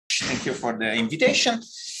Thank you for the invitation.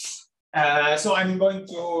 So I'm going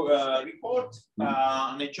to report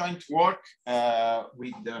on a joint work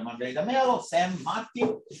with Margherita Mello, Sam,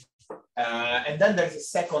 Martin, and then there's a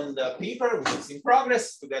second paper which is in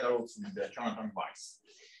progress together also with Jonathan Weiss.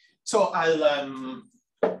 So I'll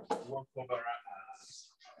work over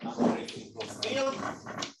field,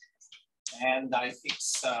 and I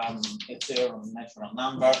fix a theorem natural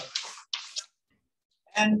number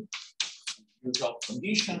and usual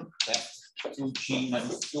condition that 2g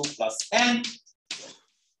minus 2 plus n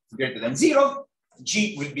greater than 0.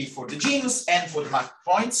 G will be for the genus, n for the mark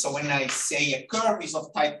points. So when I say a curve is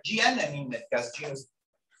of type Gn, I mean that it has genus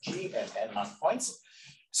G and n mark points.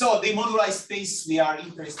 So the moduli space we are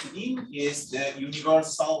interested in is the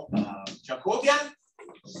universal Jacobian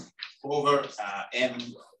over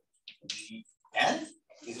mgn.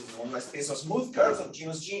 This is the moduli space of smooth curves of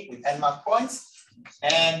genus G with n mark points.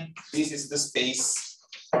 And this is the space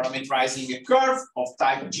parameterizing a curve of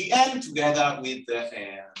type Gn together with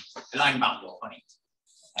a line bundle on it.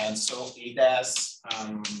 And so it has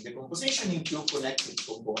the composition into connected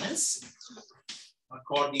components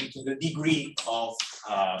according to the degree of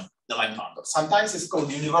the line bundle. Sometimes it's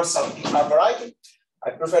called universal algebraic.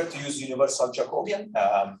 I prefer to use universal Jacobian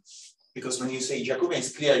because when you say Jacobian,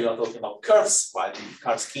 it's clear you are talking about curves, while the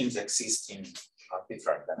curve schemes exist in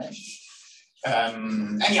arbitrary dimensions.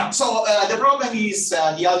 Anyhow, so the problem is,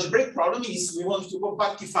 the algebraic problem is we want to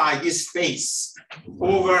compactify this space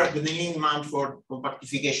over the minimum for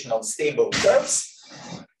compactification of stable curves.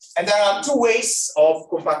 And there are two ways of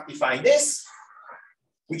compactifying this,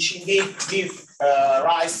 which indeed give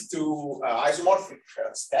rise to isomorphic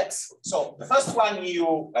stacks. So the first one,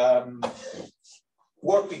 you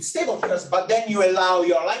work with stable curves, but then you allow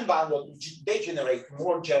your line bundle to degenerate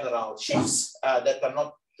more general shifts that are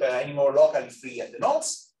not anymore locally free at the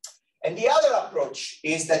nodes. And the other approach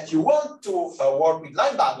is that you want to work with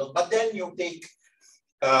line bundle, but then you take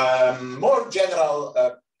more general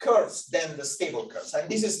curves than the stable curves. And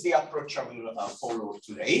this is the approach I will follow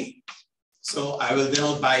today. So I will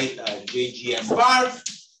denote by JGM bar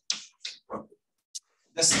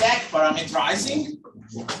the stack parameterizing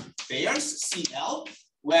pairs CL,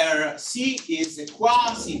 where C is a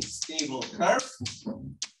quasi-stable curve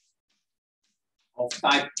of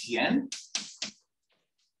type Gn,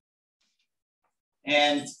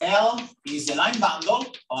 and L is a line bundle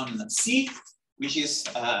on C, which is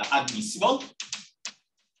admissible.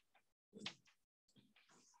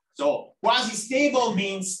 So quasi-stable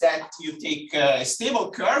means that you take a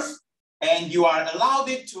stable curve and you are allowed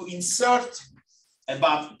it to insert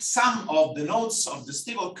above some of the nodes of the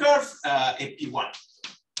stable curve a P1,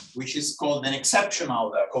 which is called an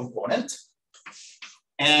exceptional component.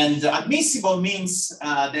 And admissible means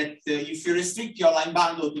that if you restrict your line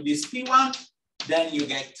bundle to this P1, then you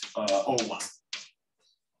get O1.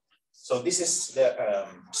 So this is the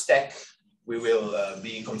stack we will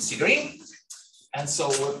be considering. And so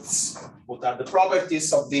what are the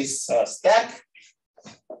properties of this stack?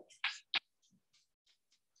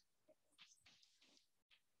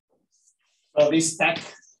 So this stack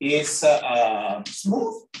is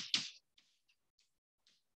smooth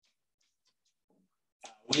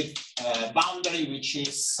with a boundary which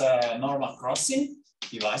is normal crossing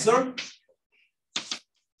divisor.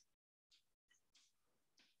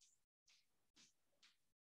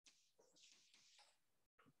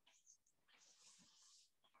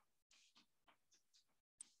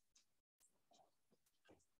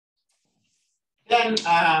 Then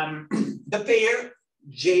the pair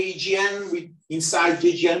JGN with inside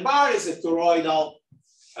JGN bar is a toroidal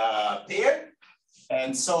pair.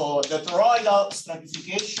 And so the toroidal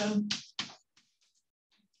stratification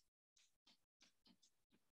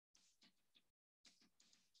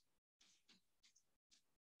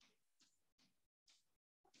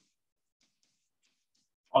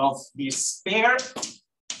of this pair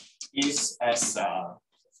is as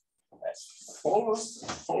follows.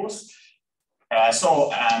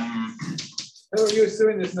 So you're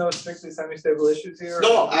assuming there's no strictly semi-stable issues here?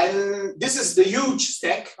 No, this is the huge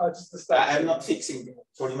stack. Oh, just the stack. I'm not fixing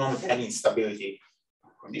for the moment any instability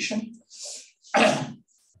condition.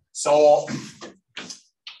 So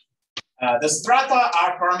the strata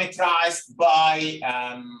are parameterized by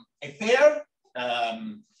a pair.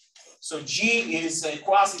 So G is a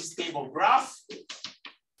quasi-stable graph.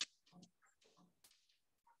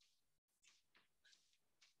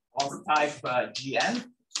 Of type Gn.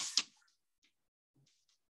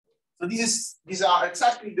 So these are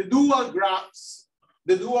exactly the dual graphs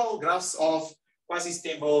of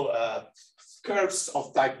quasi-stable curves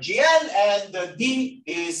of type Gn, and D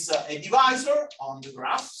is a divisor on the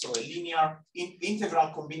graph, so a linear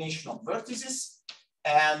integral combination of vertices,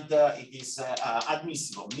 and it is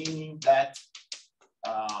admissible, meaning that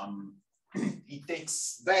it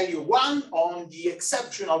takes value 1 on the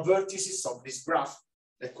exceptional vertices of this graph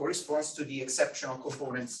that corresponds to the exceptional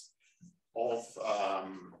components of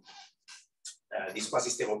this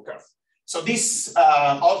quasi-stable curve. So this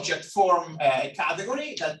object form a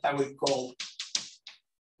category that I will call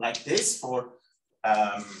like this for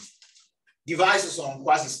divisors on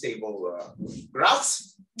quasi-stable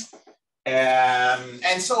graphs.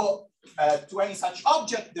 And so to any such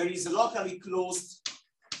object, there is a locally closed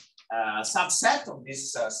subset of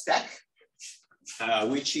this stack,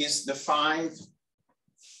 which is defined.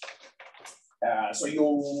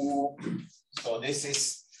 So this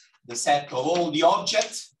is the set of all the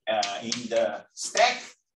objects in the stack,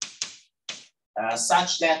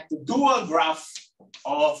 such that the dual graph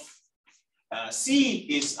of C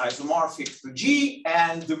is isomorphic to G,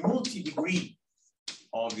 and the multi-degree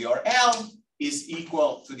of your L is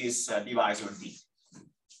equal to this divisor D.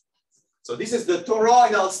 So this is the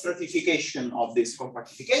toroidal stratification of this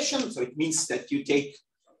compactification. So it means that you take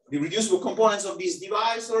the reducible components of this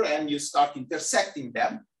divisor and you start intersecting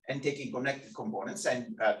them and taking connected components,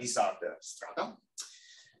 and these are the strata.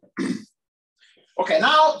 Okay,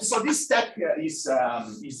 now, so this stack is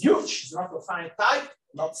huge, it's not of finite type,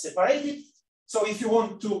 not separated. So if you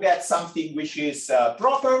want to get something which is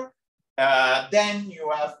proper, then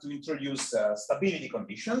you have to introduce stability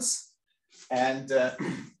conditions, and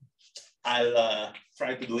I'll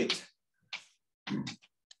try to do it.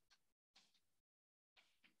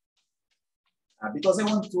 Because I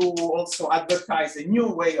want to also advertise a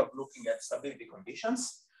new way of looking at stability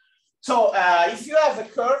conditions. So if you have a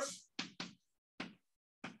curve,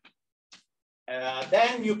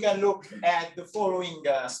 then you can look at the following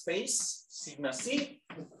space, sigma C.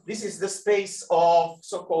 This is the space of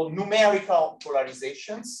so-called numerical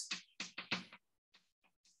polarizations.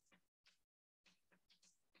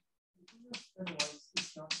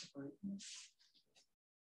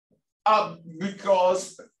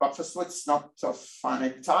 Because, but first of all, it's not of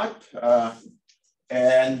finite type,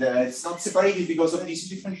 and it's not separated because of these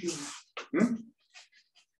different units.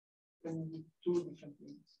 Two different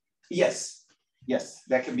units. Yes, yes,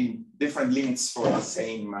 there can be different limits for the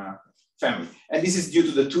same family, and this is due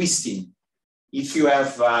to the twisting. If you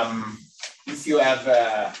have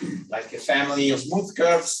like a family of smooth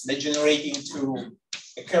curves degenerating to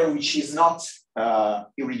a curve which is not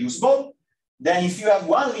irreducible, then if you have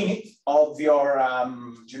one limit of your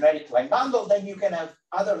generic line bundle, then you can have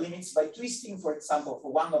other limits by twisting, for example,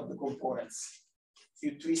 for one of the components. If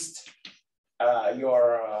you twist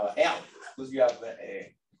your L, because you have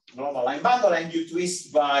a normal line bundle, and you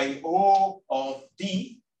twist by O of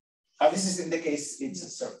D, this is in the case it's a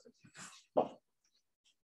circle. No.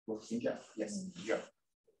 Yes, yeah.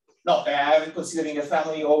 No, I'm considering a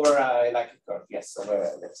family over like a curve, yes,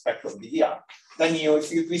 over the spectrum DDR. Then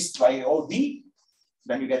if you twist by OD,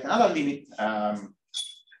 then you get another limit.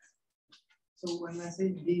 So when I say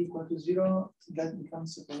D equal to 0, that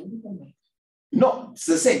becomes separated or not? No, it's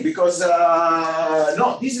the same, because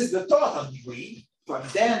no, this is the total degree, but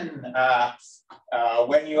then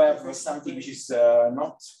when you have something which is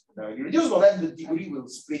not irreducible, then the degree will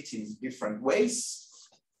split in different ways,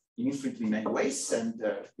 in infinitely many ways, and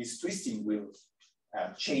this twisting will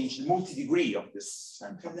change the multi-degree of this.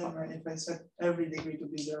 Okay, then if I set every degree to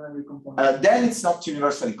be 0 every component, then it's not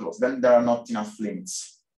universally closed. Then there are not enough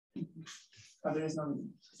limits. There is no limit.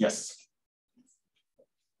 Yes.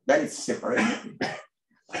 Then it's separated.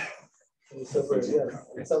 It's separated, yeah.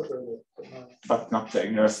 It's separated, but not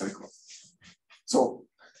universally closed. So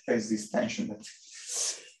there's this tension that.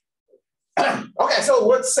 Okay, so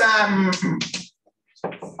what's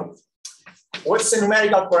a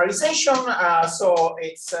numerical polarization? So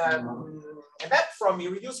it's a map from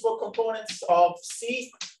irreducible components of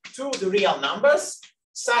C to the real numbers,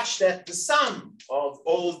 such that the sum of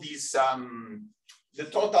all these, the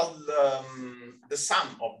total, the sum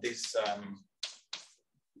of this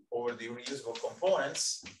over the irreducible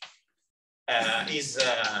components is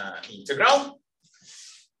integral.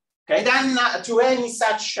 Okay, then to any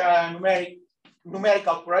such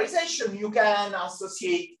numerical polarization, you can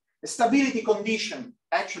associate a stability condition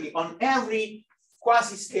actually on every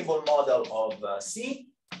quasi-stable model of C.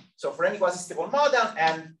 So for any quasi-stable model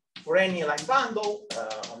and for any line bundle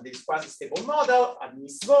on this quasi-stable model,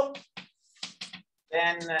 admissible,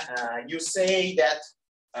 then you say that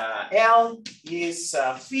L is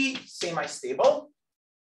phi semi-stable.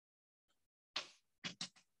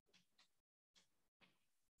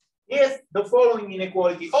 if the following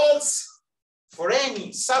inequality holds for any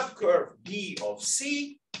subcurve B of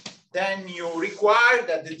C, then you require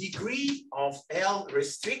that the degree of L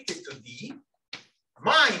restricted to D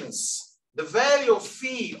minus the value of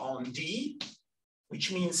phi on D,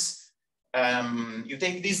 which means you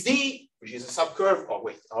take this D, which is a subcurve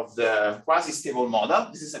of the quasi-stable model.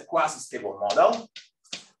 This is a quasi-stable model.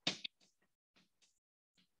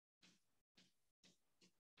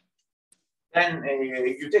 Then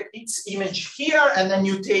you take its image here, and then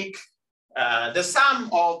you take the sum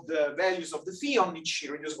of the values of the phi on each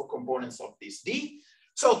irreducible components of this D.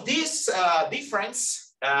 So this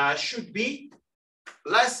difference should be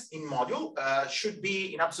less in module, should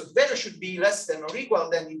be in absolute value, should be less than or equal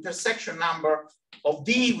than the intersection number of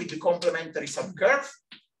D with the complementary subcurve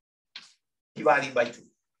divided by 2.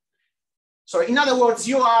 So in other words,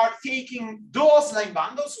 you are taking those line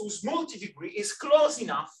bundles whose multi-degree is close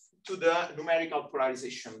enough to the numerical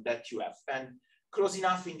polarization that you have, and close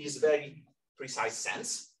enough in this very precise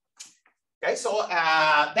sense. Okay, so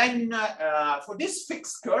then for this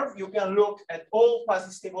fixed curve, you can look at all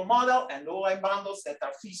quasi-stable model and all line bundles that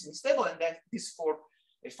are physically stable, and that is for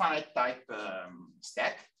a finite type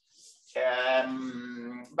stack.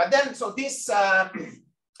 But then, so this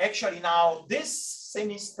actually now this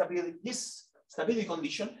semi-stability, this stability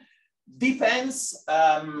condition depends.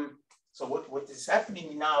 So what is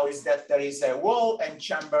happening now is that there is a wall and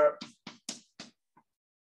chamber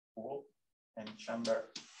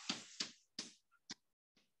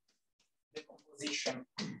decomposition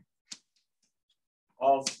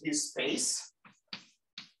of this space.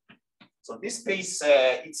 So this space,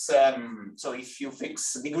 it's so if you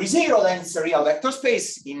fix degree 0, then it's a real vector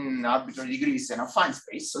space in arbitrary degrees and affine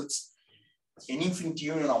space. So it's an infinite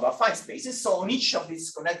union of affine spaces. So on each of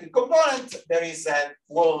these connected components, there is a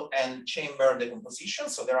wall and chamber decomposition.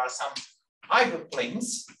 So there are some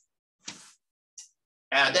hyperplanes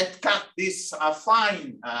that cut this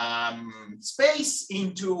affine space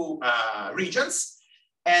into regions.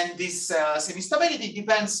 And this semi-stability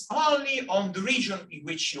depends only on the region in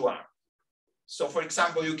which you are. So for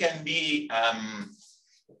example, you can be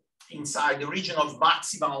inside the region of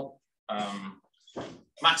maximal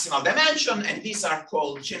dimension, and these are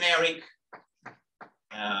called generic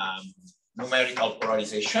numerical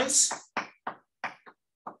polarizations.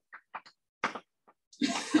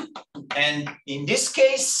 And in this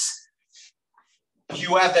case,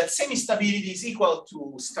 you have that semi-stability is equal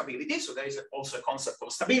to stability. So there is also a concept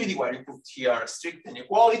of stability where you put here strict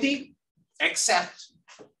inequality, except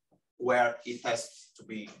where it has to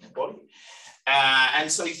be inequality.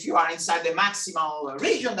 And so if you are inside the maximal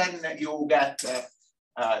region, then you get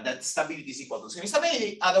that stability is equal to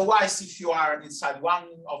semi-stability. Otherwise, if you are inside one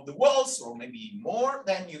of the walls, or maybe more,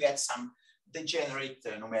 then you get some degenerate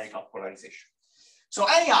numerical polarization. So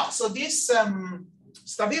anyhow, so this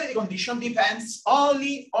stability condition depends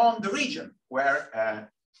only on the region where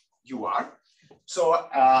you are. So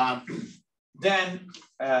then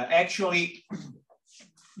actually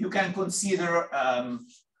you can consider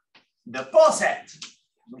the poset,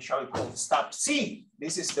 we shall call step C.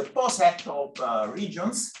 This is the poset of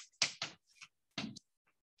regions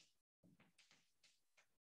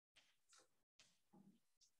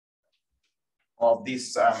of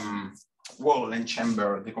this wall and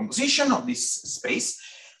chamber decomposition of this space.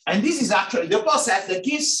 And this is actually the poset that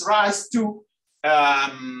gives rise to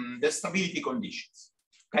the stability conditions.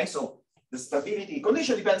 Okay, so the stability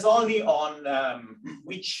condition depends only on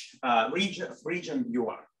which region you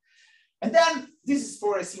are. And then this is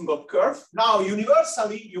for a single curve. Now,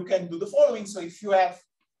 universally, you can do the following. So if you have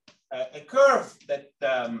a curve that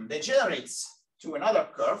degenerates to another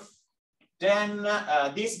curve, then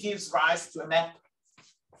this gives rise to a map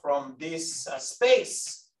from this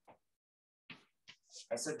space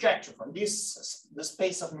as a surjective, from this the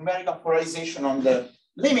space of numerical polarization on the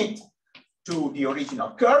limit to the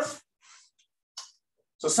original curve.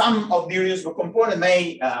 So some of the irreducible component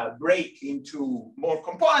may break into more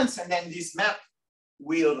components, and then this map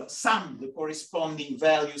will sum the corresponding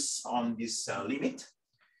values on this limit.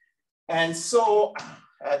 And so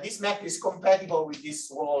this map is compatible with this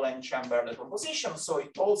wall and chamber decomposition. So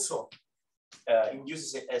it also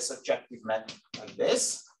induces a surjective map like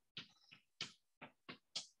this.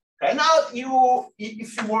 And now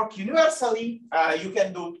if you work universally, you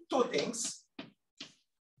can do two things.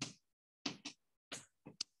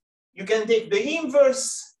 You can take the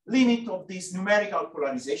inverse limit of this numerical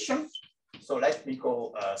polarization. So let me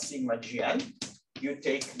call sigma gn. You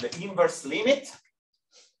take the inverse limit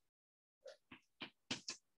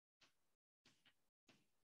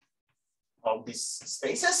of these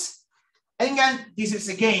spaces. And again, this is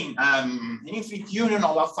again an infinite union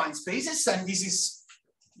of affine spaces, and this is,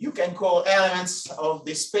 you can call elements of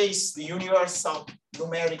the space the universal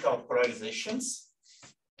numerical polarizations.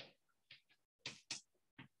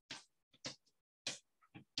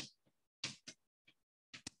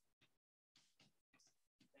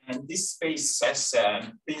 And this space has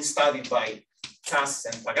been studied by Cass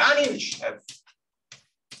and Pagani, which have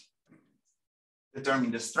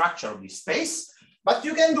determined the structure of this space. But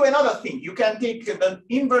you can do another thing. You can take the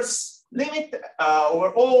inverse limit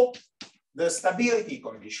over all the stability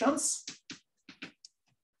conditions.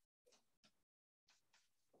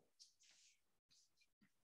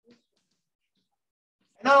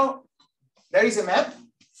 Now, there is a map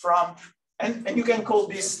from, and you can call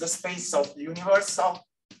this the space of the universal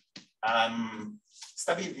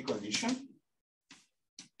stability condition.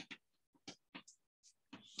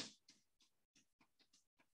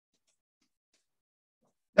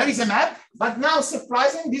 There is a map, but now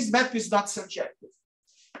surprising, this map is not surjective.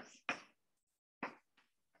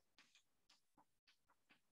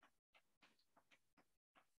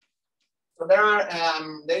 So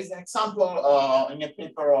there is an example in a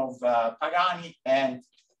paper of Pagani and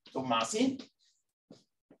Tommasi.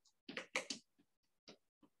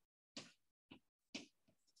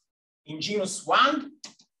 In genus 1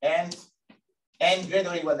 and n greater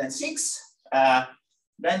or equal than 6,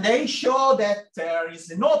 then they show that there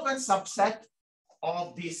is an open subset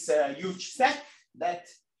of this huge set that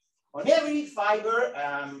on every fiber,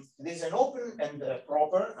 there's an open and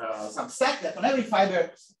proper subset that on every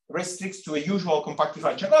fiber restricts to a usual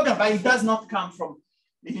compactified Jacobian, but it does not come from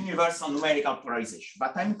the universal numerical polarization.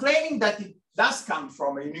 But I'm claiming that it does come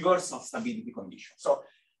from a universal stability condition. So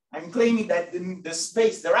I'm claiming that the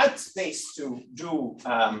space, the right space to do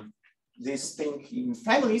this thing in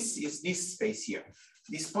families is this space here,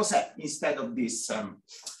 this poset, instead of this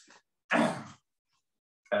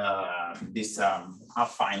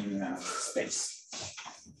affine space.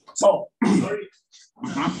 So, sorry.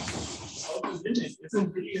 How to limit?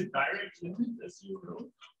 Isn't really a direct limit as you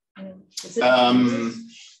wrote?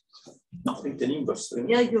 No, it's an inverse limit.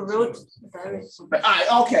 Yeah, you wrote direct.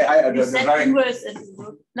 Okay, You said inverse and you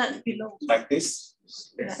wrote not below. Like this?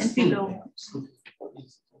 Yeah, and below.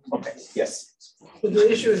 Okay, yes. So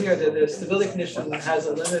the issue is here that the stability condition has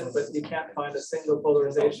a limit, but you can't find a single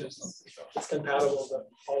polarization that's compatible with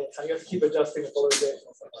all the time. You have to keep adjusting the polarization.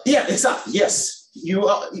 Yeah, exactly. Yes, you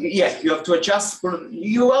have to adjust.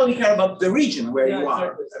 You only care about the region where you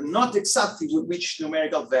are, not exactly with which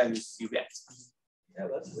numerical values you get. Yeah,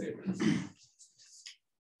 that's weird.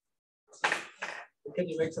 Can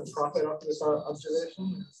you make some profit off this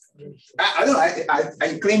observation? I don't know.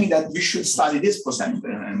 I'm claiming that you should study this percent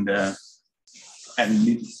and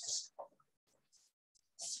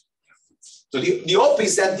so the hope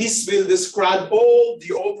is that this will describe all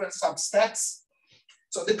the open substacks.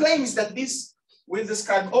 So the claim is that this will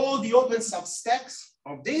describe all the open substacks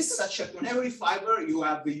of this, such that on every fiber you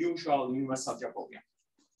have the usual universal Jacobian.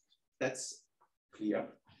 That's clear.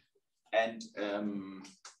 And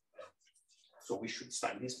so we should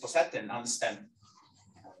study this poset and understand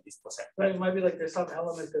this poset. But it might be like there's some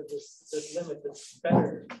element of this limit that's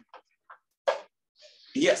better.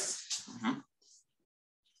 Yes.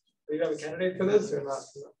 Do you have a candidate for this or not?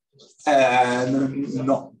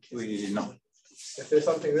 No. If there's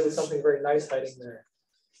something very nice hiding there,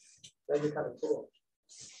 that'd be kind of cool.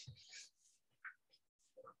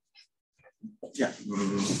 Yeah.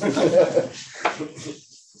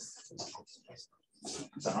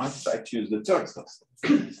 So I choose the third class.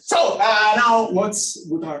 So now what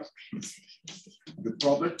are the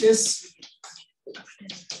properties?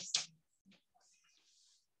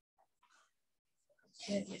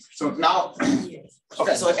 So now,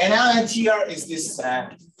 okay, so an element here is this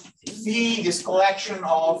V, this collection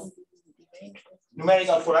of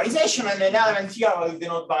numerical polarization, and an element here I will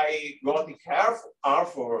denote by Gothic R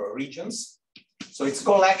for regions. So it's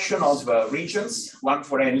collection of regions, one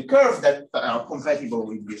for any curve that are compatible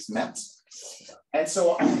with these maps. And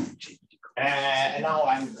so now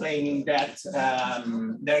I'm claiming that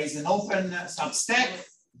there is an open substack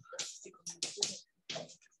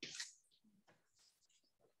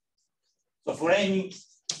so for any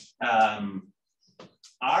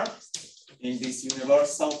R in this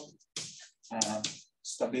universal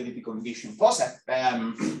stability condition poset,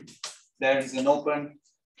 there is an open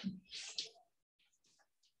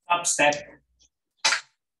substack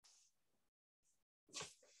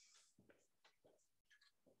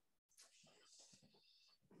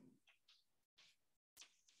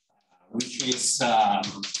which is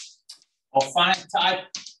of finite type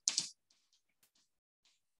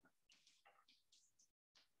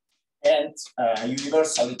and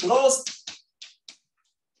universally closed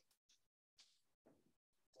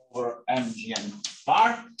over MGN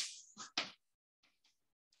bar.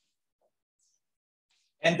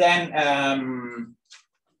 And then,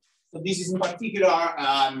 so this is in particular,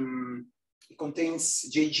 it contains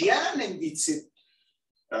JGN, and it's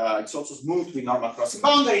also smooth with normal crossing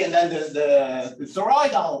boundary. And then the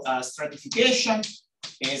toroidal stratification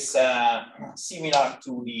is similar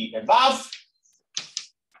to the above.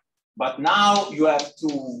 But now you have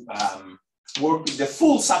to work with the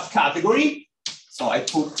full subcategory. So I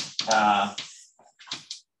put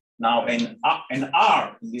now an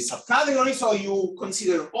R in this subcategory. So you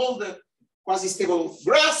consider all the quasi-stable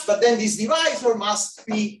graphs, but then this divisor must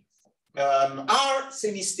be R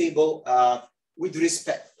semi-stable with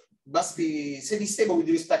respect, must be semi-stable with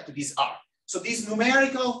respect to this R. So this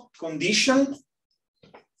numerical condition,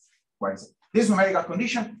 where is it? This numerical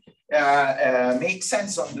condition makes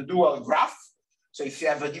sense on the dual graph. So if you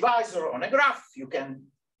have a divisor on a graph, you can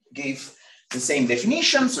give the same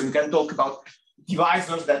definition. So you can talk about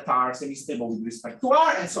divisors that are semi-stable with respect to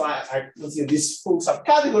R. And so I consider this full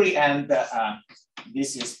subcategory, and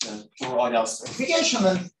this is the toroidal stratification.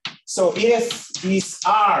 And so if this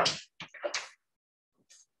R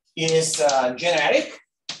is generic,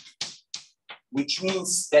 which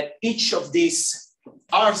means that each of these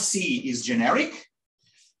RC is generic,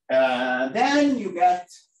 then you get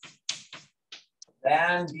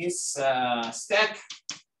this stack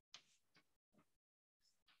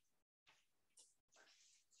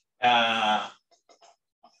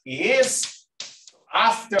is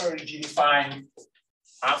after rigidified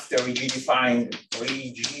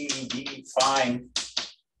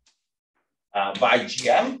by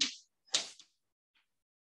GM,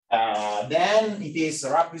 then it is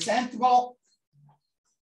representable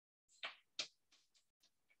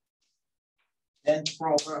and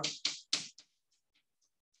proper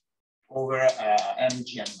over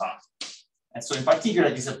MGN bar. And so in particular,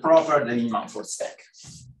 it is a proper the Riemann-Ford stack.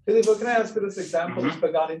 Filippo, can I ask for this example?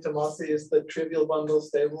 Pagani-Tomasi is the trivial bundle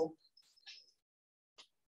stable?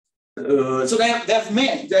 So they have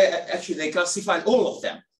many. Actually, they classified all of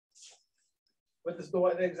them. But this,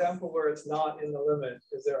 the example where it's not in the limit,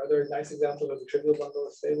 are there nice examples of the trivial bundle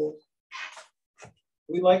is stable?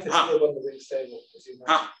 We like the trivial bundle being stable, as you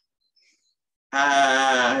know.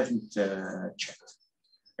 I haven't checked.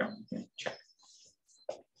 Yeah, check.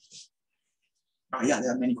 Oh yeah,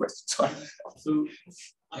 there are many questions. So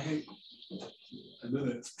I have a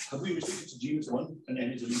limit. Have we restricted to genus 1 and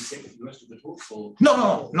n is a lead set for the rest of the talk? Or?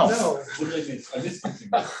 No. No. What did I miss? I missed something.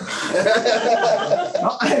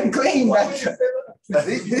 No, I'm claiming that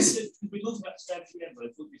this. We talked about stats again, but I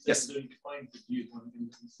thought you said Yes. you don't define the genus 1.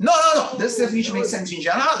 No. This definition makes sense in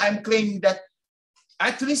general. I'm claiming that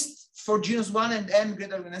at least for genus 1 and n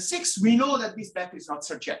greater than 6, we know that this vector is not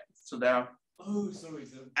surjective. So there are. Oh, sorry.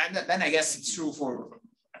 And then I guess it's true for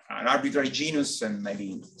an arbitrary genus and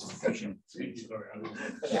maybe. Sorry,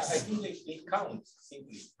 Yeah, I think they count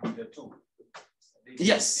simply the two.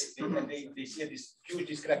 Yes. They see this huge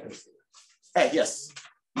discrepancy. Yes.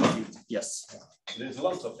 Yes. There's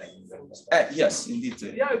lots of them. Yes, indeed.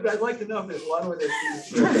 Yeah, I'd like to know if there's one where the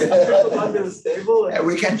trivial bundle is stable.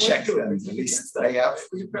 We can check them. The list I have.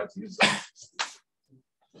 We can perhaps use them.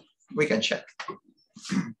 We can check.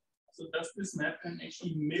 So does this map can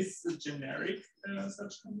actually miss the generic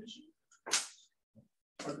such condition?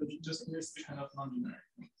 Or did you just miss the kind of non-generic?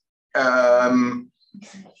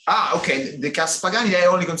 Okay. The Pagani, they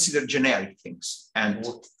only consider generic things. And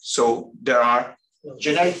so there are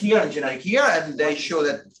generic here and generic here, and they show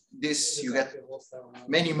that this you get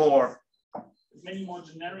many more. Many more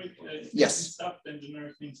generic stuff than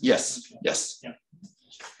generic things. Yes. Yeah.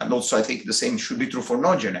 And also I think the same should be true for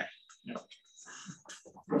non-generic. Yeah.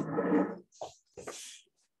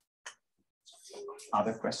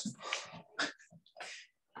 Other question?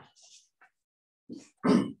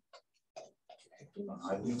 I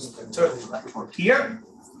use the third blackboard here.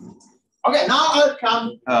 Okay, now I'll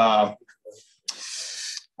come.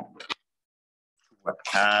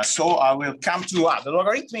 So I will come to the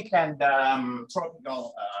logarithmic and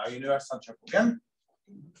tropical universal Jacobian.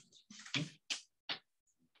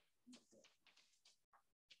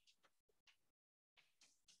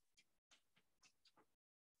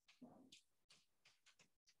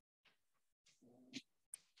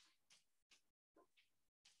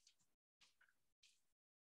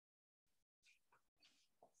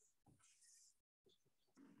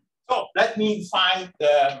 So let me find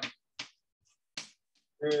the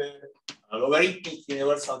logarithmic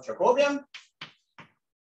universal Jacobian.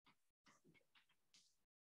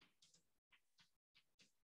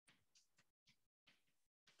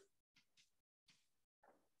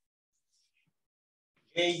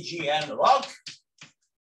 JGN log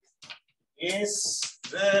is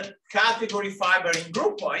the category fiber in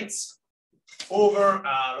group points over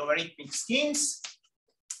logarithmic schemes,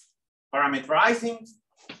 parameterizing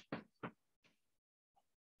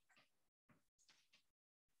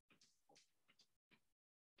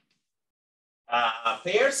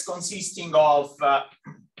pairs consisting of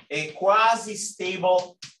a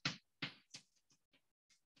quasi-stable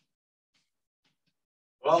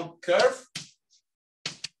log curve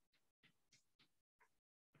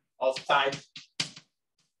of type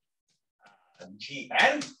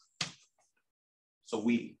GN. So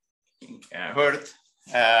we heard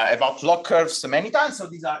about log curves many times. So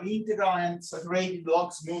these are integral and saturated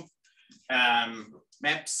log smooth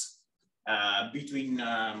maps between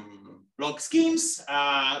log schemes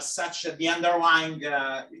such that the underlying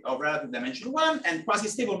of relative dimension 1, and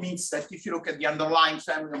quasi-stable means that if you look at the underlying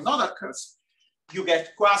family of nodal curves, you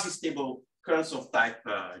get quasi-stable curves of type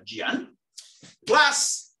GN.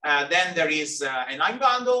 Plus, then there is a line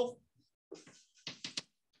bundle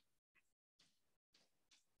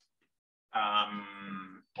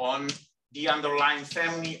on the underlying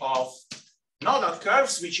family of nodal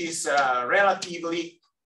curves, which is relatively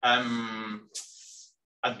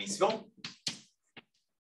admissible.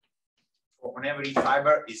 On every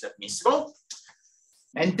fiber is admissible.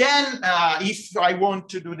 And then if I want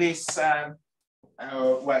to do this,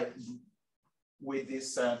 well, with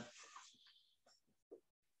this, so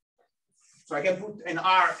I can put an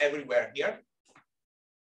R everywhere here.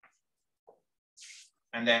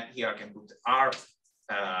 And then here I can put R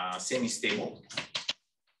semi-stable.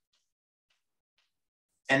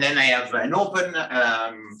 And then I have an open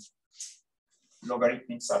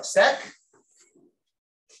logarithmic subset.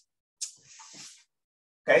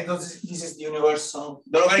 Okay, so this is the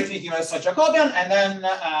logarithmic universal Jacobian. And then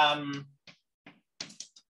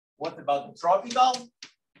what about the tropical?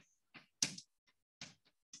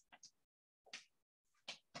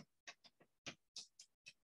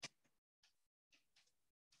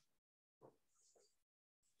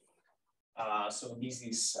 So this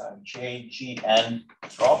is JGN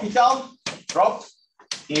tropical. Trop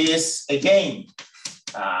is again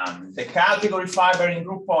the category fiber in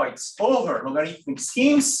group points over logarithmic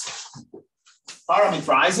schemes,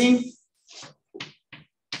 parameterizing.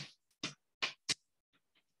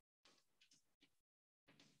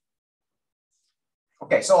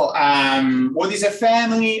 Okay, so what is a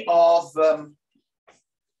family of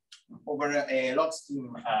over a log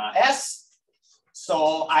scheme S?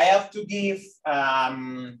 So I have to give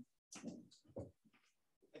a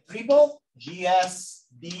triple GS,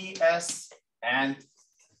 DS, and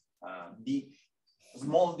the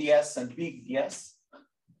small ds and big ds.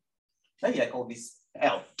 Maybe I call this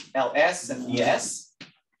LS and DS,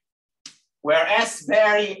 where S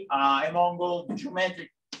vary among all the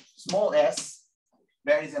geometric, small s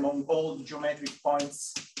varies among all the geometric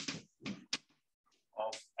points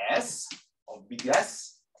of S, of big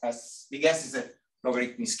S. As big S is a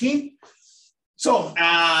logarithmic scheme. So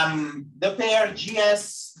the pair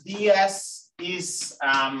GS-DS is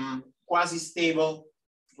quasi-stable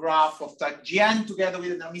graph of type GN together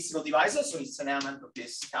with an admissible divisor. So it's an element of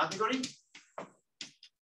this category.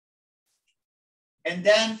 And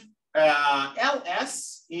then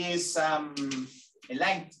LS is a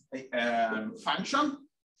length function.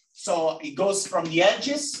 So it goes from the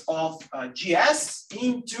edges of GS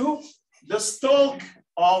into the stalk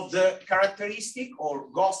of the characteristic or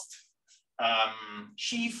ghost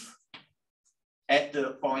sheaf at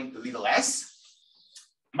the point little s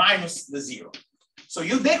minus the 0. So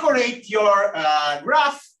you decorate your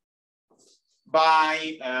graph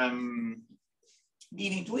by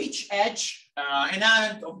giving to each edge an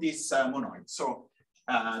element of this monoid. So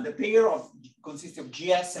the pair of consists of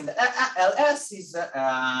GS and LS is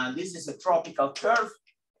this is a tropical curve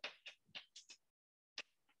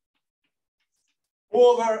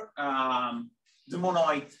over the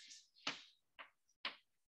monoid,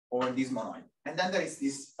 over this monoid. And then there is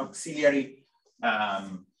this auxiliary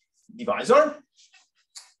divisor.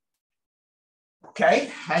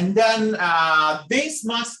 Okay, and then this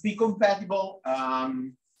must be compatible.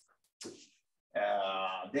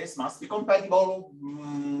 This must be compatible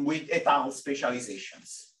with étale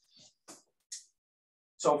specializations.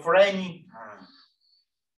 So for any,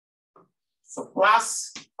 so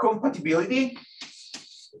plus compatibility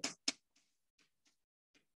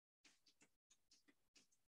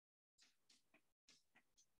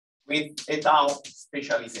with étale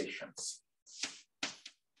specializations.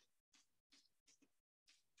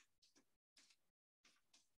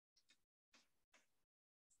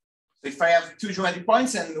 So if I have two geometric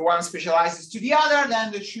points and one specializes to the other,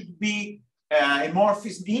 then there should be a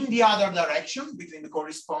morphism in the other direction between the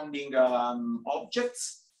corresponding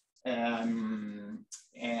objects. And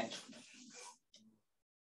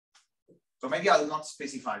so maybe I'll not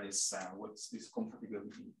specify this, what this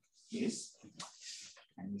compatibility is.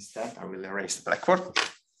 And instead, I will erase the blackboard. Are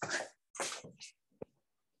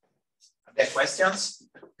there questions?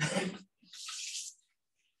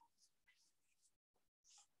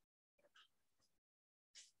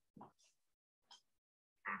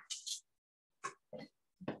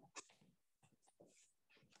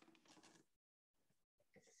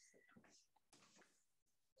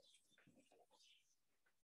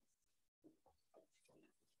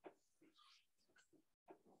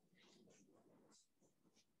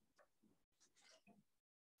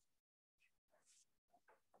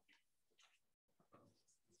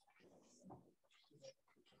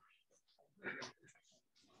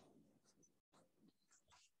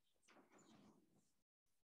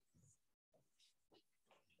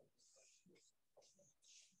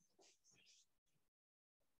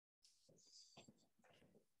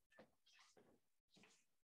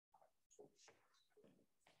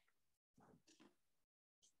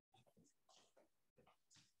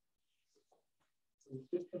 The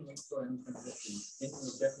system of Cohen transition into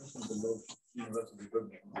the definition of the log universal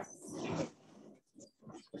Jacobian.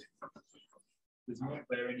 Does not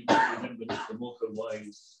bear any resemblance to the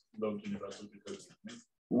Morco-wise log universal Jacobian.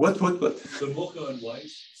 What? So Morco and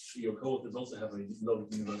Wise, your co-authors also have a log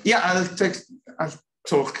universal. Yeah, I'll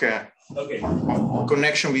talk okay.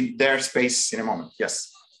 Connection with their space in a moment. Yes.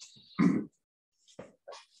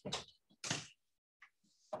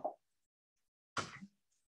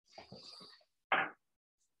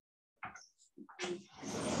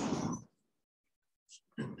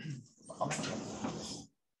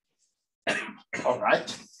 All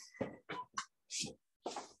right.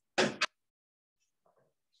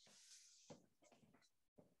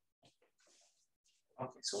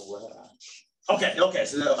 Okay, so okay.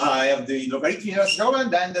 So I have the logarithmic Universal Jacobian,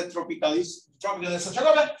 then the tropical Universal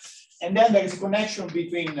Jacobian, and then there is a connection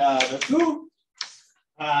between the two.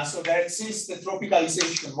 So there exists the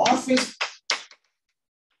tropicalization morphism.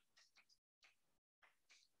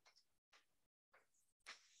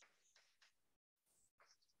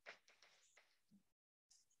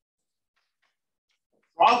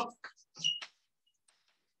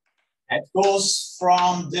 That goes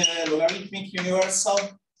from the logarithmic universal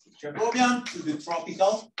Jacobian to the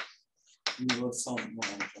tropical universal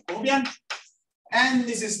Jacobian. And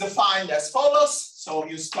this is defined as follows. So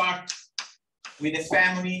you start with a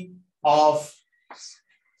family of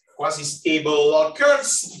quasi-stable log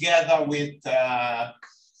curves together with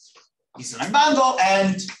this line bundle,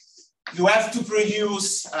 and you have to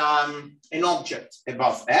produce an object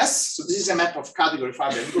above S. So this is a map of category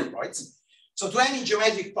fiber points. So to any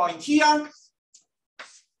geometric point here,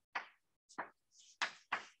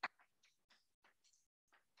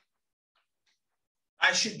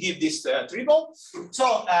 I should give this triple.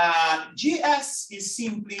 So GS is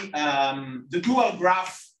simply the dual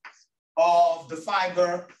graph of the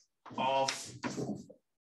fiber of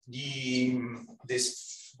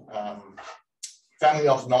this family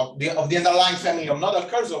of the underlying family of nodal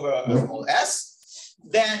curves over small s.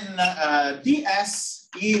 Then ds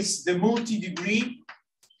is the multi-degree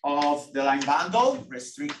of the line bundle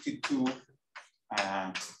restricted to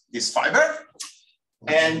this fiber.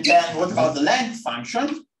 And then what about the length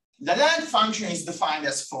function? The length function is defined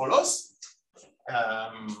as follows.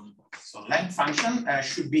 So length function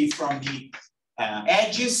should be from the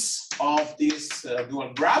edges of this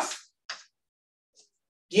dual graph.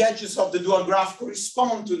 The edges of the dual graph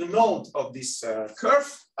correspond to the node of this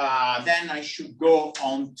curve. Then I should go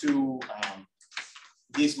on to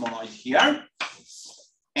this monoid here.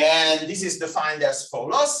 And this is defined as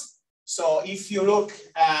follows. So if you look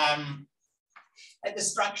at the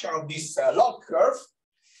structure of this log curve,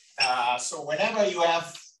 so whenever you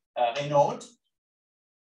have a node,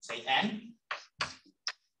 say n,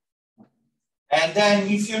 and then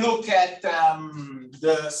if you look at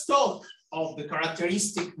the slope of the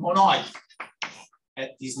characteristic monoid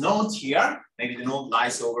at this node here, maybe the node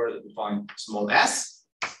lies over the point small s,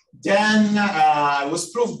 then it was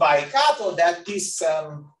proved by Cato that this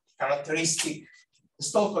characteristic, the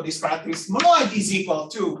slope of this characteristic monoid is equal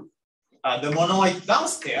to the monoid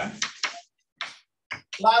downstairs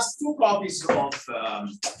plus 2 copies of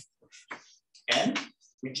n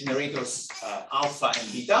with generators alpha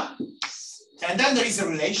and beta. And then there is a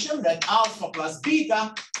relation that alpha plus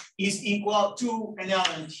beta is equal to an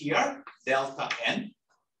element here, delta n.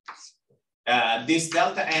 This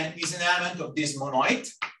delta n is an element of this monoid,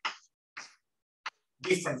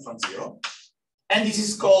 different from 0. And this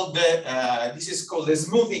is called the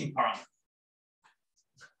smoothing parameter.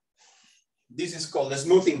 This is called the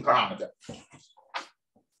smoothing parameter.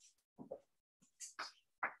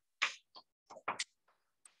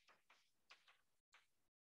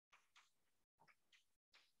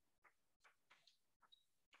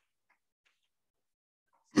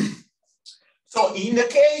 So in the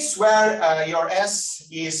case where your S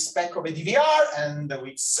is spec of a DVR and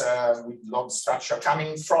with log structure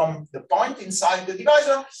coming from the point inside the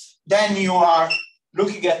divisor, then you are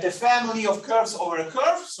looking at the family of curves over a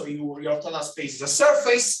curve. So your total space is a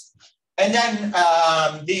surface. And then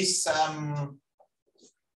this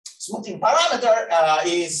smoothing parameter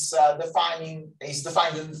is defined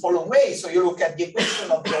in the following way. So you look at the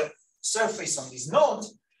equation of the surface on this node,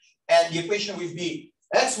 and the equation will be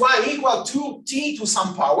xy equal to t to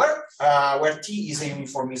some power, where t is a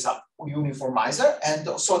uniformizer.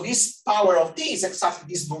 And so this power of t is exactly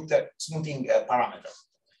this smoothing parameter.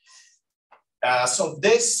 So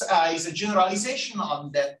this is a generalization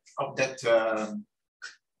of that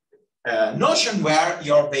notion where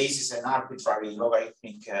your base is an arbitrary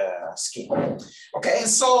logarithmic scheme. Okay, and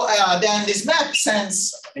so then this map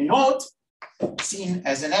sends a node seen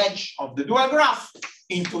as an edge of the dual graph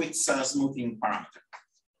into its smoothing parameter.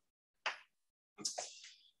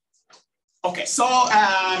 Okay, so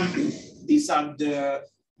these are the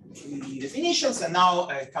definitions, and now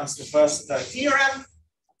comes the first theorem.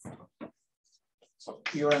 So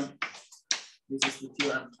theorem, this is the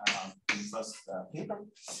theorem in the first paper.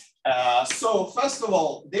 So first of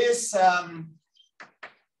all, this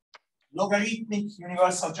logarithmic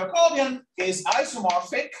universal Jacobian is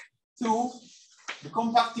isomorphic to the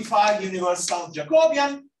compactified universal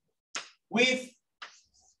Jacobian with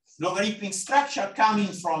logarithmic structure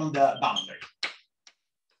coming from the boundary.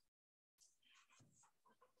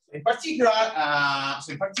 In particular,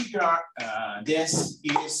 this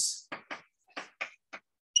is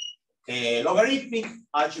a logarithmic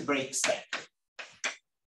algebraic stack.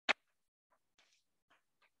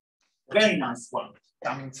 Very nice one,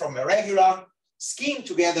 coming from a regular scheme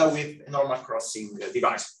together with a normal crossing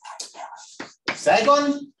device.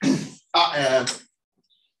 Second,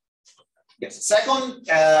 second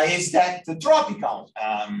is that the tropical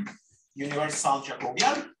universal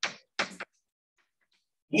Jacobian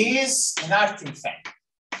is an Artin fan.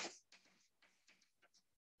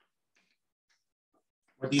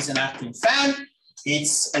 What is an Artin fan?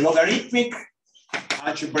 It's a logarithmic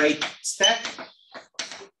algebraic stack,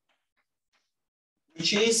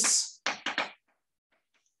 which is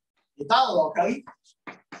locally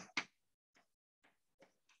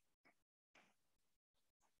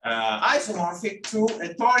isomorphic to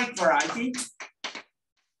a toric variety,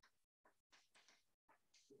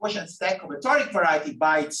 quotient stack of a toric variety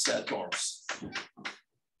by its torus.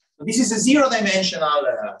 So this is a zero-dimensional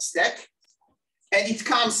stack, and it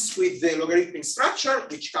comes with the logarithmic structure,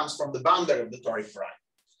 which comes from the boundary of the toric variety.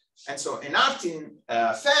 And so an Artin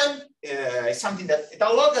fan is something that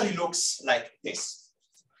locally looks like this.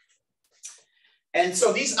 And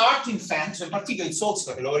so this Artin fan, so in particular, it's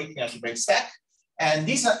also a logarithmic algebraic stack. And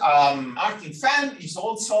this Artin fan is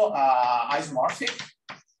also isomorphic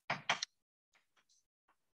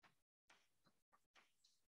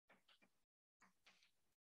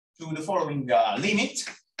to the following limit.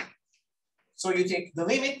 So you take the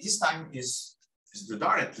limit, this time is the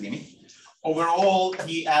direct limit, over all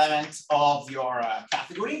the elements of your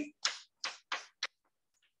category.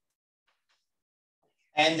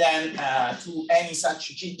 And then to any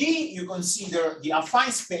such GD, you consider the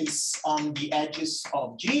affine space on the edges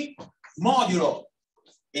of G, modulo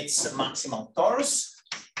its maximal torus.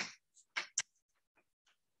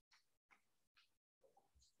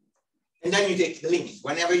 And then you take the limit.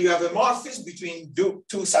 Whenever you have a morphism between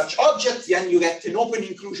two such objects, then you get an open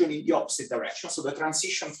inclusion in the opposite direction. So the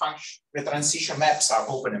transition function, the transition maps are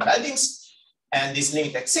open embeddings, and this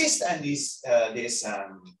limit exists, and this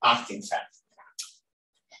Artin fan.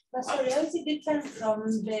 But sorry, how is it different from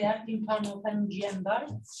the Artin fan of MGM bar?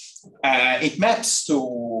 It maps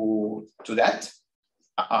to that.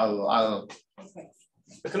 I'll. Okay.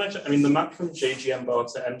 Can I mean, the map from JGN bar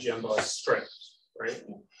to MGN bar is strict, right?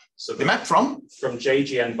 So the map from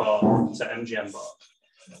JGN bar to MGN bar.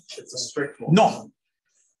 It's a strict one. No.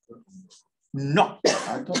 No.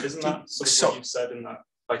 Isn't that sort of what you said in that?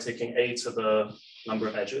 By taking A to the number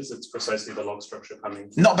of edges, it's precisely the log structure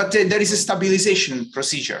coming. No, but there is a stabilization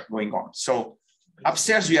procedure going on. So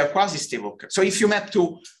upstairs we have quasi-stable curves. So if you map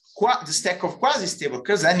to the stack of quasi-stable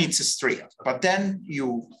curves, then it's a straight. But then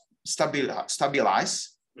you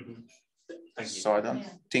stabilize. Mm-hmm. Thank you. So I don't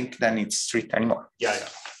think then it's straight anymore. Yeah.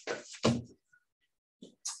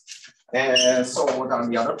 So what are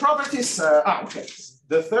the other properties? Okay.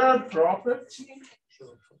 The third property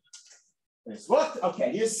is what?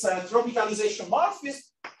 Okay, this tropicalization morphism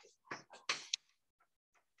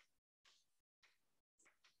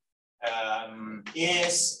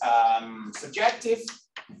is subjective,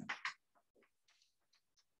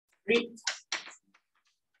 strict,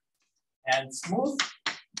 and smooth,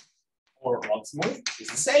 or not smooth,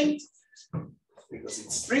 it's the same because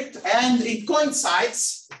it's strict, and it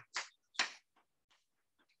coincides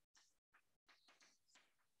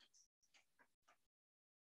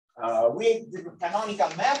with the canonical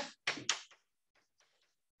map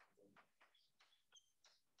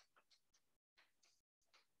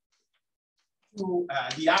to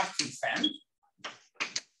the active fan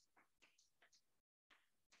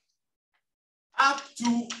up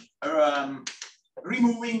to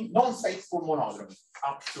removing non-faithful monodromy,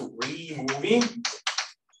 up to removing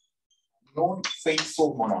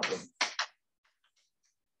non-faithful monodromy.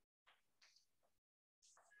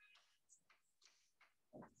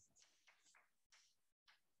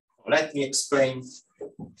 Let me explain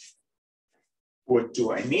what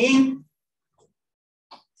do I mean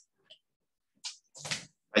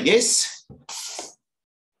by this.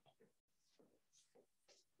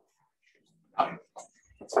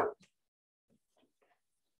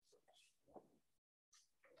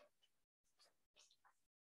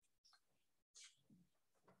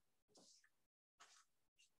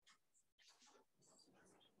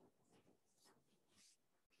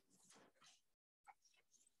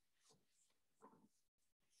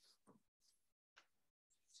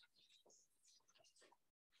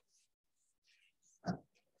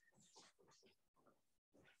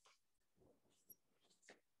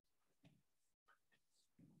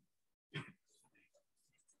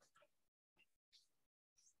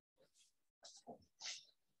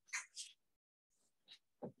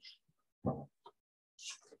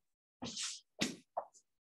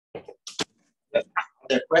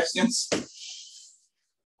 Other questions?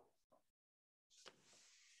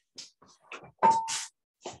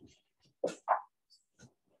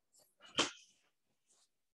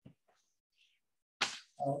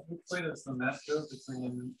 Which way does the map go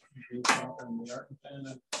between G-top and the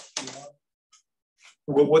arctan and G-top?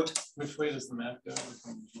 Which way does the map go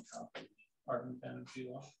between G-top and arctan and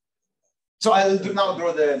G-top? So I'll now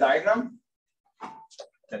draw the diagram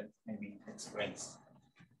that maybe explains.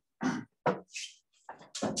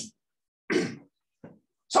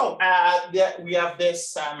 So we have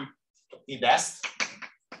this e-dest.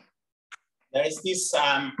 There is this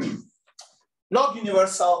log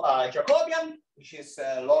universal Jacobian, which is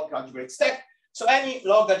a log algebraic stack. So any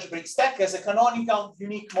log algebraic stack has a canonical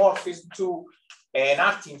unique morphism to an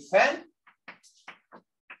acting fan.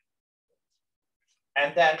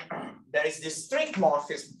 And then there is this strict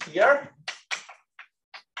morphism here.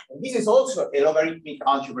 And this is also a logarithmic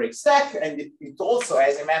algebraic stack, and it also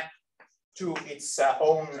has a map to its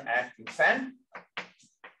own acting fan.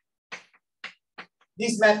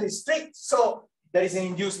 This map is strict, so there is an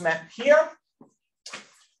induced map here.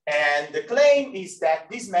 And the claim is that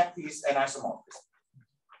this map is an isomorphism.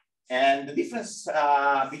 And the difference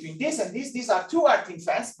between this and this, these are two acting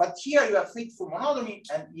fans, but here you have faithful monodromy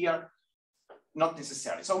and here not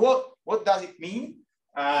necessarily. So what does it mean?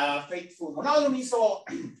 Faithful monodromy. So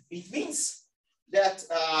it means that,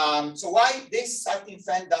 so why this acting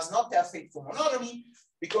fan does not have faithful monodromy?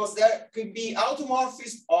 Because there could be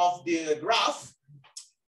automorphisms of the graph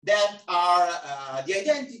that are the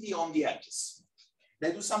identity on the edges.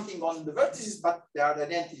 They do something on the vertices, but they are the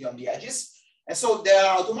identity on the edges. And so there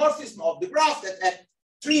are automorphisms of the graph that have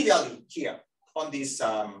trivially here on this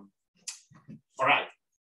variety.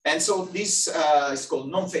 And so this is called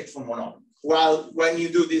non-faithful monodromy. While when you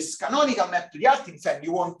do this canonical map to the acting fan,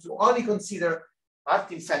 you want to only consider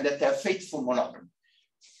acting fan that have faithful monodromy.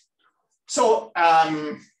 So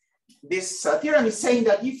this theorem is saying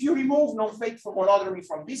that if you remove non-faithful monodromy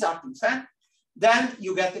from this acting fan, then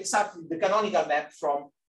you get exactly the canonical map from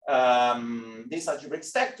this algebraic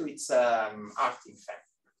stack to its acting fan.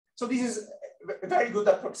 So this is a very good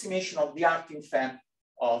approximation of the acting fan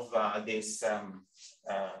of this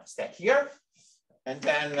stack here. And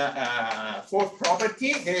then fourth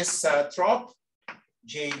property is trop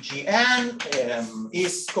JGN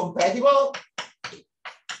is compatible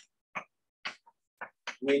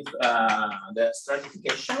with the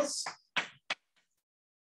stratifications.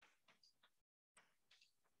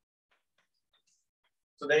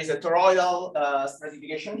 So there is a toroidal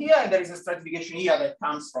stratification here, and there is a stratification here that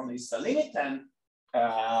comes from this limit,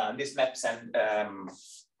 and this maps and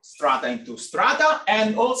strata into strata,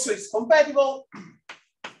 and also it's compatible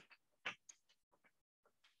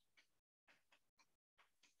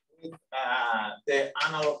with the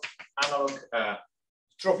analog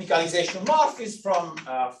tropicalization morphism from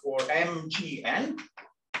for MGN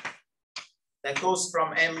that goes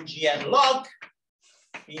from MGN log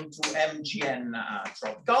into MGN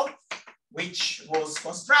tropical, which was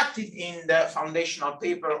constructed in the foundational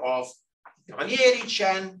paper of Cavalieri,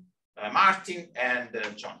 Chen, Martin, and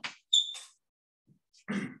John.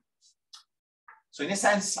 So in a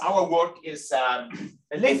sense, our work is a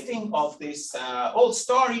lifting of this old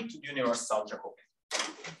story to the Universal Jacobian.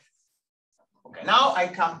 Okay, now I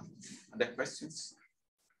come to the questions.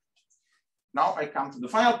 Now I come to the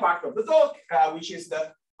final part of the talk, which is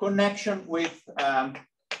the connection with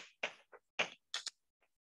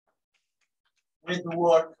the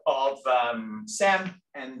work of Sam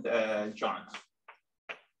and Jonathan.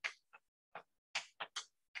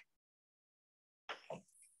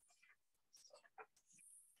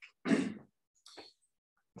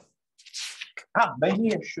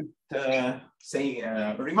 Maybe I should say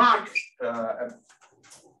remark.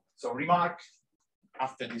 So remark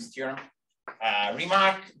after this theorem.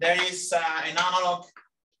 Remark, there is an analog.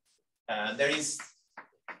 There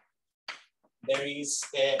is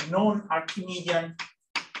a non-Archimedean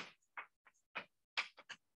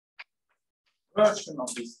version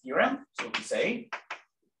of this theorem, so to say,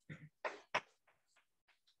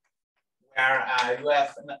 where you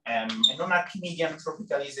have a non-Archimedean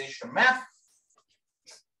tropicalization map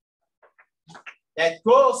that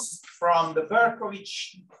goes from the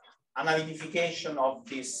Berkovich analytification of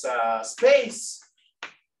this space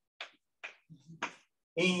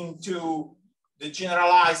into the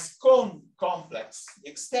generalized cone complex, the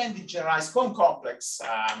extended generalized cone complex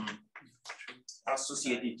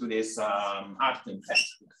associated to this Artin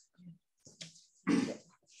textbook.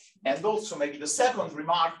 And also maybe the second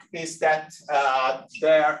remark is that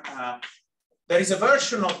there is a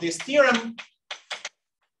version of this theorem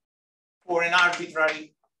for an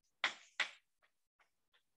arbitrary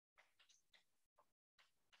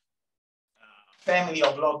family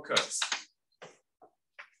of log curves.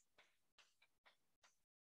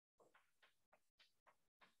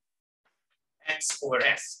 X over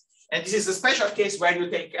S. And this is a special case where you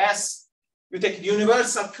take S, you take the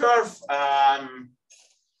universal curve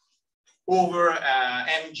over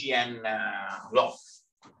MGN log.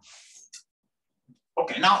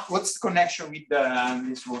 Okay, now what's the connection with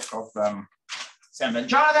this work of Sam and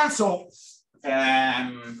Jonathan? So,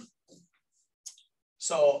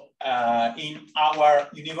 in our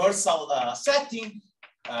universal setting,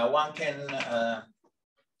 one can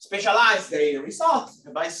specialize the result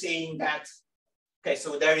by saying that, okay,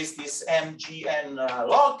 so there is this MGN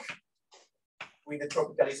log with the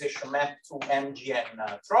tropicalization map to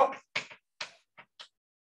MGN trop.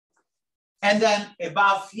 And then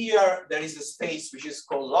above here, there is a space which is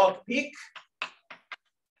called log peak.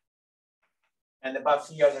 And above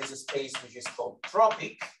here, there is a space which is called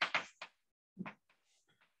tropic.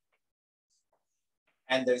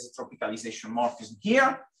 And there is a tropicalization morphism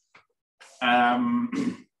here.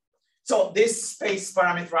 So this space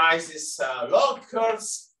parameterizes log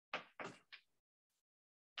curves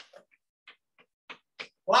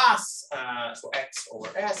plus, so X over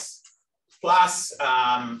S, plus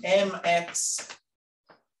MX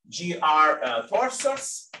GR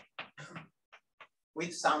torsors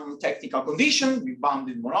with some technical condition with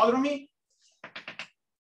bounded monodromy.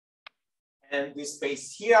 And this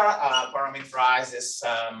space here parameterizes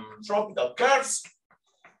tropical curves,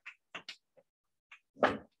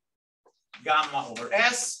 gamma over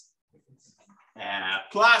S,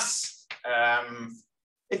 plus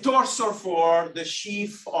a torsor for the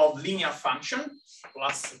sheaf of linear function,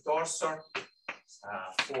 plus a torsor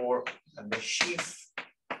for the sheaf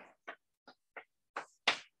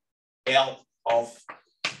L of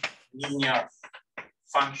linear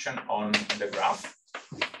function on the graph,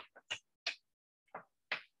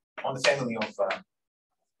 on the family of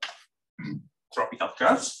tropical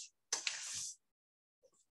curves.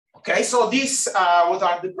 Okay, so this, what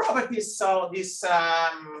are the properties? So this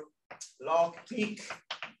log peak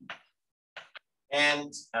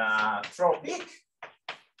and tropic,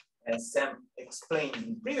 as Sam explained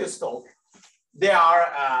in previous talk, they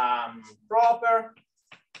are proper,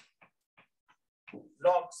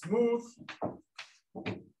 log smooth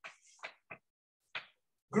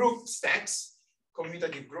group stacks,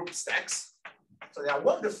 commutative group stacks. So they are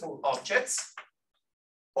wonderful objects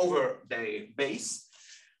over the base.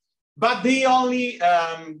 But the only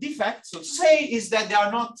defect, so to say, is that they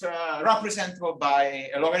are not representable by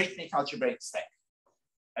a logarithmic algebraic stack.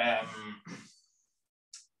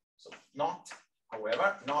 So not,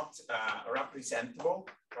 however, not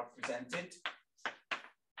represented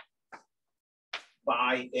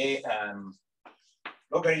by a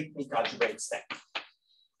logarithmic algebraic step.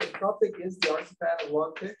 The tropic is the arctan of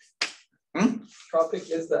log pitch? Tropic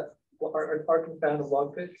is the arctan of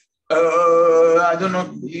log pitch? I don't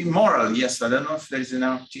know, immoral, yes. I don't know if there's an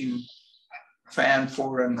arctan fan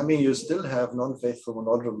for an... I mean, you still have non-faithful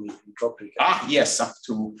monodromy in tropic. Ah, yes, up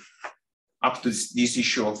to this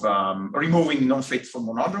issue of removing non-faithful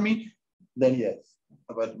monodromy. Then yes,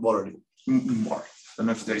 but morally. More. I don't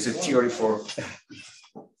know if there is a theory for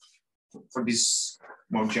this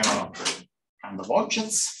more general kind of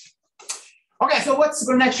objects. Okay, so what's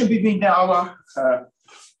the connection between our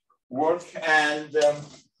work and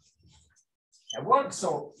work?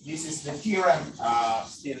 So this is the theorem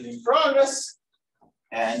still in progress,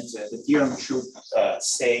 and the theorem should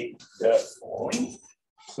say the following.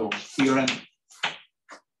 So theorem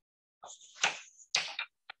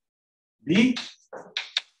B.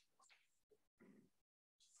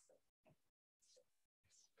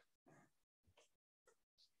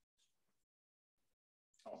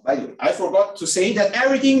 By the way, I forgot to say that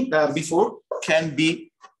everything before can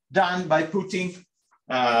be done by putting,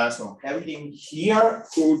 so everything here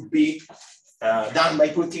could be done by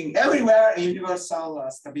putting everywhere a universal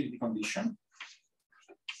stability condition.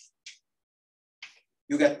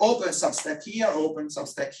 You get open substack here, open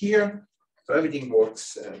substack here, so everything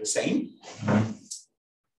works the same.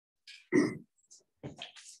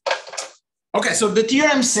 Okay, so the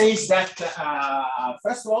theorem says that,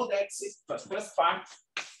 first of all, there exists, first part,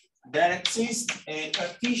 there exists a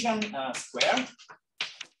Cartesian square.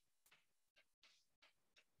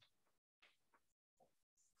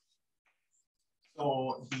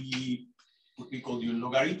 So what we call the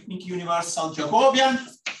logarithmic universal Jacobian,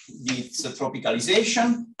 its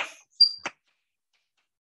tropicalization.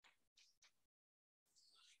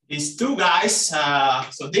 These two guys,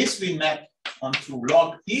 so this we map onto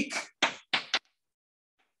log peak.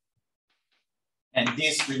 And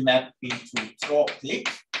this will map into tropic.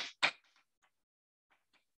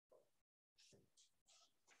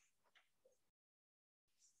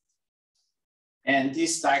 And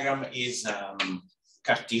this diagram is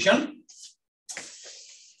Cartesian.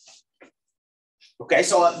 Okay,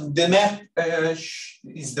 so the map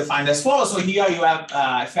is defined as follows. So here you have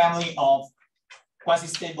a family of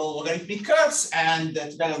quasi-stable logarithmic curves, and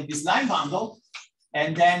together with this line bundle.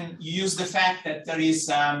 And then you use the fact that there is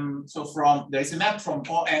there is a map from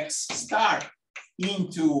OX star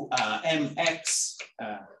into MX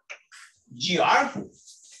GR.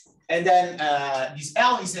 And then this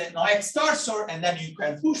L is an OX torsor, and then you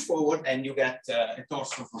can push forward and you get a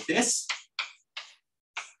torsor for this.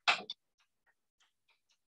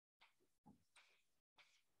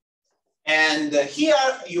 And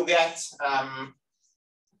here you get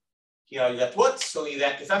what? So you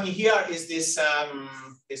get the family here is this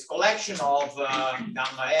this collection of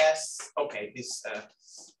gamma S. Okay, this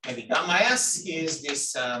maybe gamma S is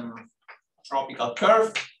this tropical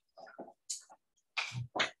curve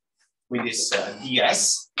with this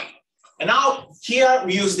ds. And now here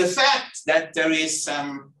we use the fact that there is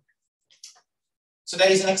so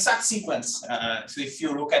there is an exact sequence. So if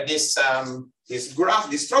you look at this this graph,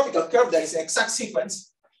 this tropical curve, there is an exact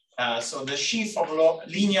sequence. So the sheaf of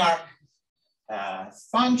linear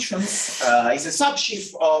functions is a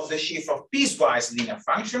subsheaf of the sheaf of piecewise linear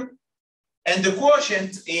function, and the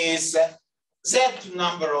quotient is z to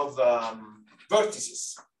number of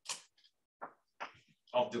vertices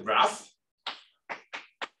of the graph.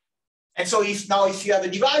 And so if you have a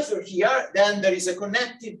divisor here, then there is a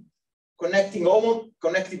connected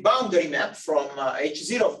boundary map from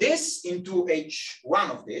H0 of this into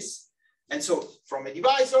H1 of this. And so from a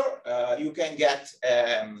divisor, you can get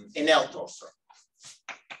an L torsor,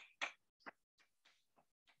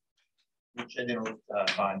 which I denote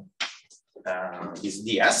by this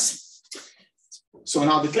ds. So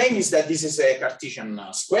now the claim is that this is a Cartesian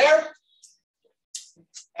square.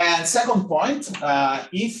 And second point,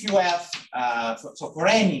 if you have, so for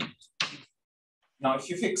any, now if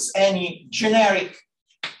you fix any generic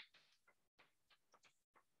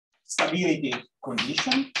stability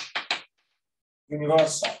condition,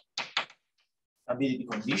 universal stability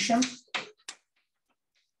condition,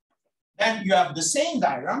 then you have the same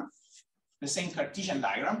diagram, the same Cartesian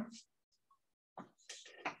diagram.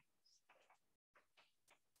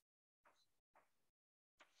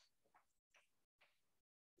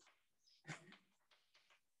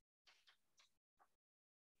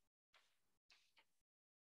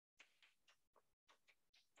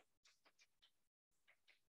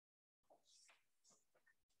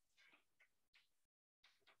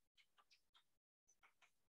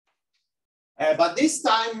 But this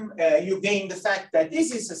time you gain the fact that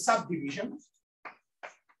this is a subdivision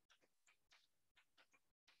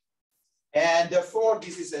And therefore,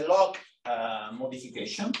 this is a log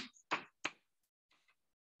modification.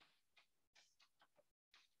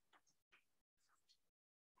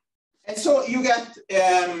 And so you get,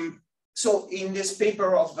 so in this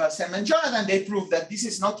paper of Sam and Jonathan, they prove that this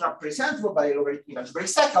is not representable by a logarithmic algebraic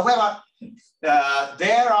stack. However,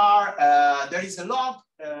 there is a log,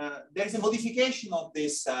 there is a modification of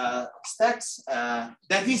these stacks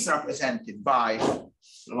that is represented by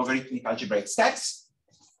logarithmic algebraic stacks.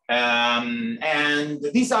 And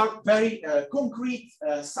these are very concrete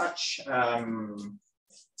such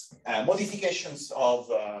modifications of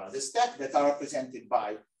the stack that are represented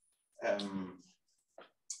by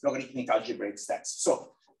logarithmic algebraic stacks.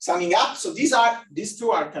 So summing up, so these two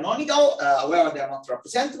are canonical, however, they are not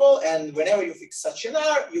representable. And whenever you fix such an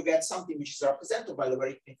R, you get something which is represented by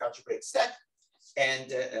logarithmic algebraic stack,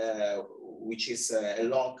 and which is a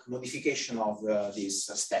log modification of this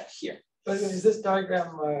stack here. But is this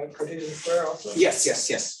diagram Cartesian square also? Yes, yes,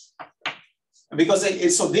 yes. Because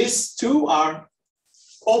so these two are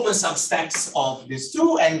open substacks of these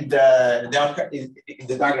two, and the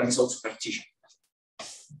diagram is also Cartesian.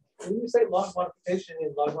 When you say log modification,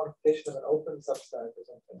 in log modification of an open substack or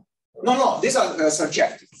something? No, these are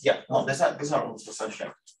surjective. Yeah, no, these are also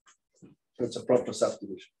surjective. So it's a proper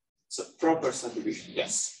subdivision. It's a proper subdivision,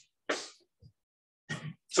 yes.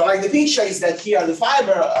 So like the picture is that here the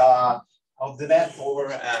fiber of the map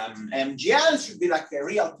over MGL should be like a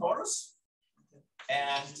real torus.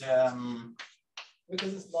 And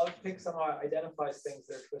because this log pick somehow identifies things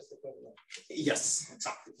that are twist equivalent. Yes,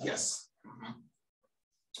 exactly. Yes. Mm-hmm.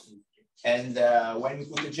 And when you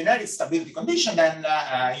put a generic stability condition, then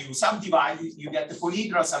you subdivide, you get the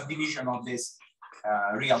polyhedral subdivision of this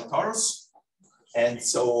real torus. And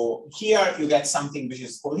so here you get something which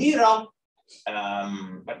is polyhedral,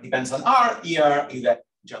 but depends on R. Here you get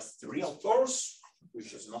just the real torus,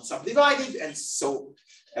 which is not subdivided. And so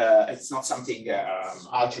it's not something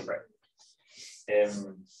algebraic.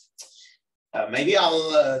 Maybe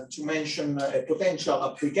I'll to mention a potential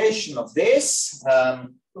application of this.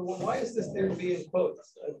 But why is this theory being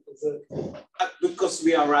quotes? Because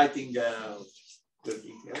we are writing the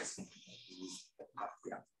details.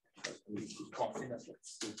 Yeah.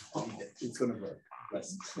 It's going to work.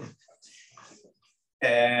 Yes.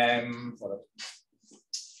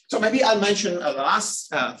 So maybe I'll mention the last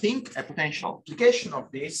thing, a potential application of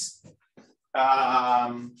this.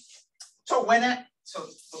 So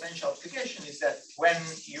potential application is that when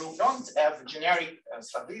you don't have a generic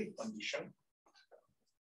stability condition,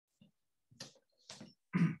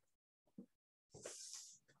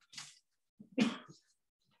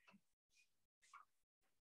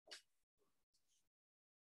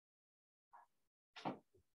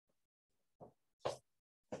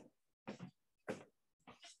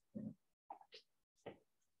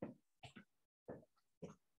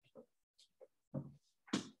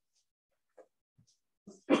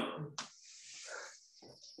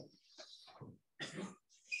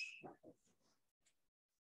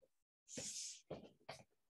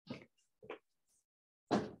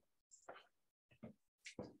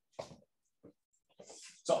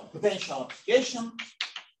 so potential application,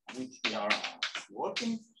 which we are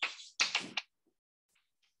working.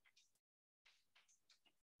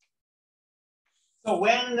 So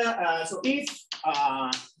when, so if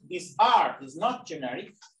this R is not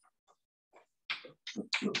generic,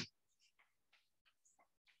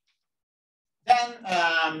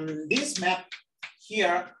 then this map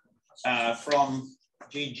here from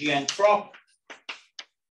GGN trop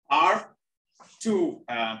R to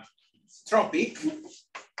tropic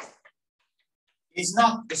is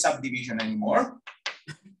not a subdivision anymore.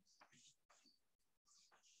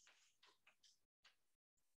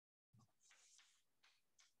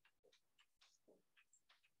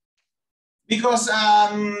 Because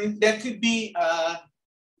there could be,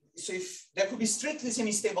 so if there could be strictly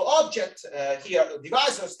semi-stable object here,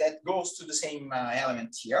 divisors that goes to the same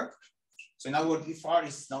element here. So in other words, if R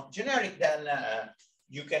is not generic, then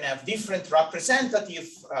you can have different representative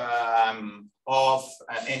of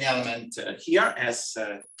an element here as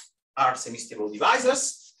R semi-stable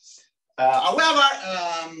divisors. However,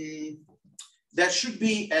 there should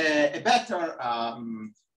be a better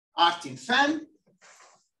Artin fan.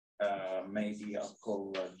 Maybe I'll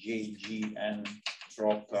call JGN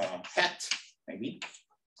drop hat, maybe,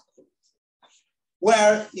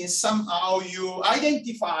 where somehow you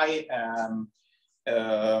identify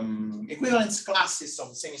equivalence classes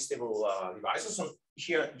of semi-stable divisors. So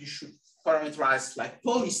here you should parameterize like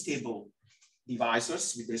polystable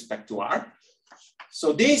divisors with respect to R.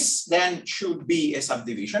 So this then should be a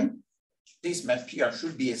subdivision. This map here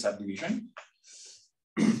should be a subdivision.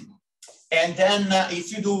 And then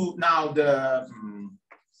if you do now the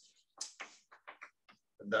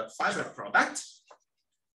fiber product,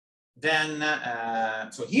 then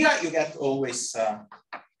so here you get always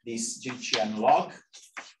this GCN log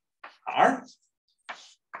R,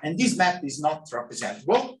 and this map is not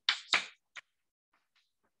representable.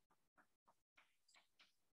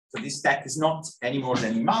 So this stack is not any more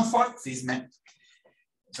than in Mumford. This map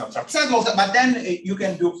is not representable, but then you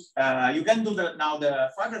can do now the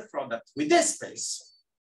fiber product with this space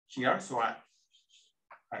here. So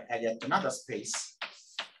I get another space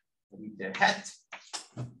with the hat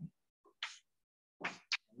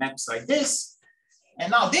maps like this,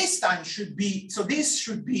 and now this time should be, so this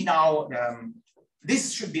should be now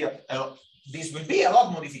this should be this will be a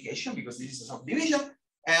log modification because this is a subdivision.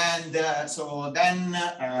 And so then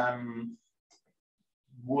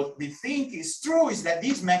what we think is true is that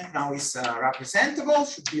this map now is representable,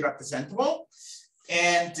 should be representable,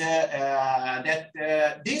 and that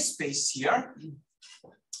this space here,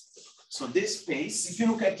 so this space, if you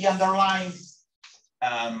look at the underlying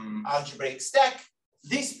algebraic stack,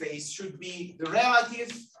 this space should be the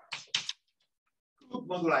relative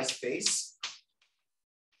moduli space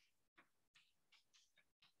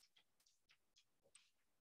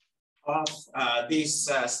of this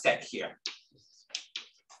stack here.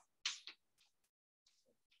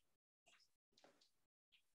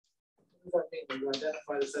 What does that mean? You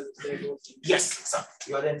identify the set of stables? Yes,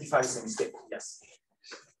 exactly. You identify the semi-stable, yes.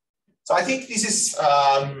 So I think this is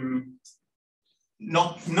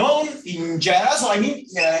not known in general. So I mean,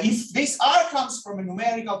 if this R comes from a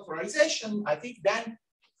numerical polarization, I think then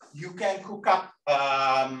you can cook up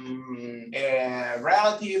a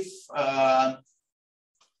relative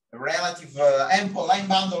ample line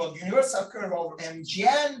bundle of universal curve over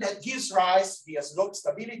MGN that gives rise via slope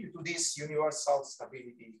stability to this universal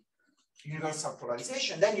stability, universal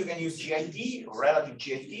polarization. Then you can use GIT or relative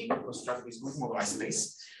GIT to construct this good moduli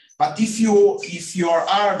space. But if your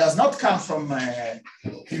R does not come from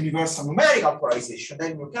universal numerical polarization,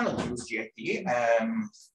 then you cannot use GIT.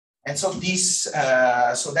 And so this,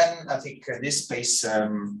 so then I think this space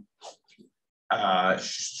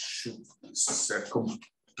should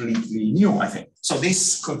completely new, I think. So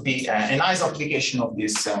this could be a nice application of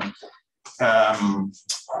this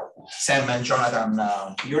Sam and Jonathan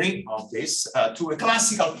theory of this to a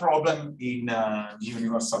classical problem in the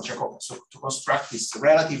Universal Jacobian. So to construct this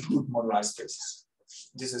relative good moduli spaces.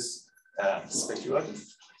 This is speculative.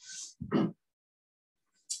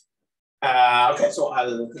 Okay, so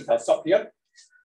I'll stop here.